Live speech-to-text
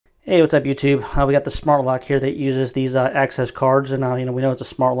Hey, what's up, YouTube? We got the smart lock here that uses these access cards, and we know it's a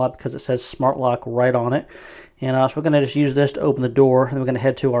smart lock because it says smart lock right on it. And so we're going to just use this to open the door, and then we're going to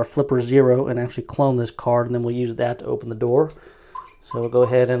head to our flipper 0 and actually clone this card, and then we'll use that to open the door. So we'll go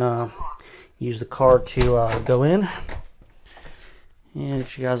ahead and use the card to go in. And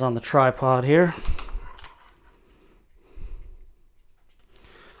get you guys on the tripod here.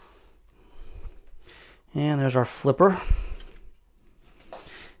 And there's our flipper.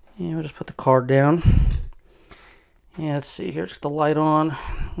 And we'll just put the card down. And let's see here, just the light on.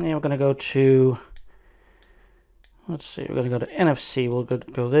 And we're going to go to, let's see, we're going to go to NFC. We'll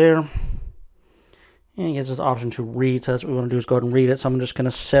go there. And it gives us the option to read. So that's what we want to do, is go ahead and read it. So I'm just going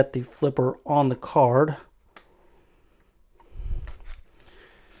to set the flipper on the card.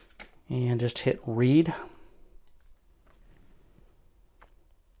 And just hit read.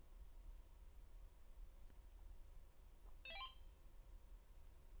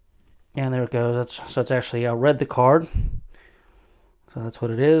 And there it goes. So it's actually read the card. So that's what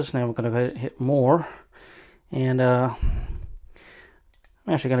it is. Now we're going to hit more. And I'm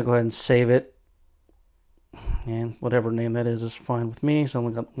actually going to go ahead and save it. And whatever name that is fine with me. So I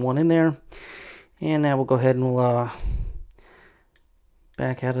only got one in there. And now we'll go ahead and we'll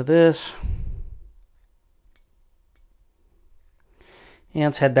back out of this. And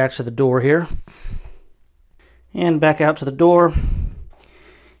let's head back to the door here. And back out to the door.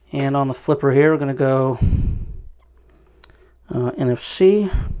 And on the flipper here, we're going to go NFC.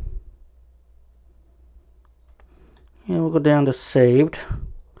 And we'll go down to saved.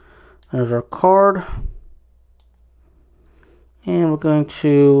 There's our card. And we're going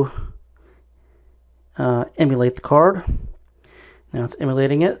to emulate the card. Now it's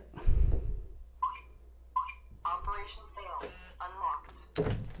emulating it. Operation failed.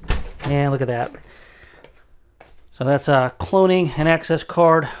 Unlocked. And look at that. So that's cloning an access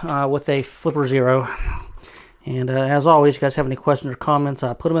card with a flipper 0. And as always, you guys have any questions or comments,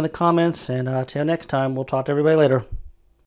 put them in the comments. And until next time, we'll talk to everybody later.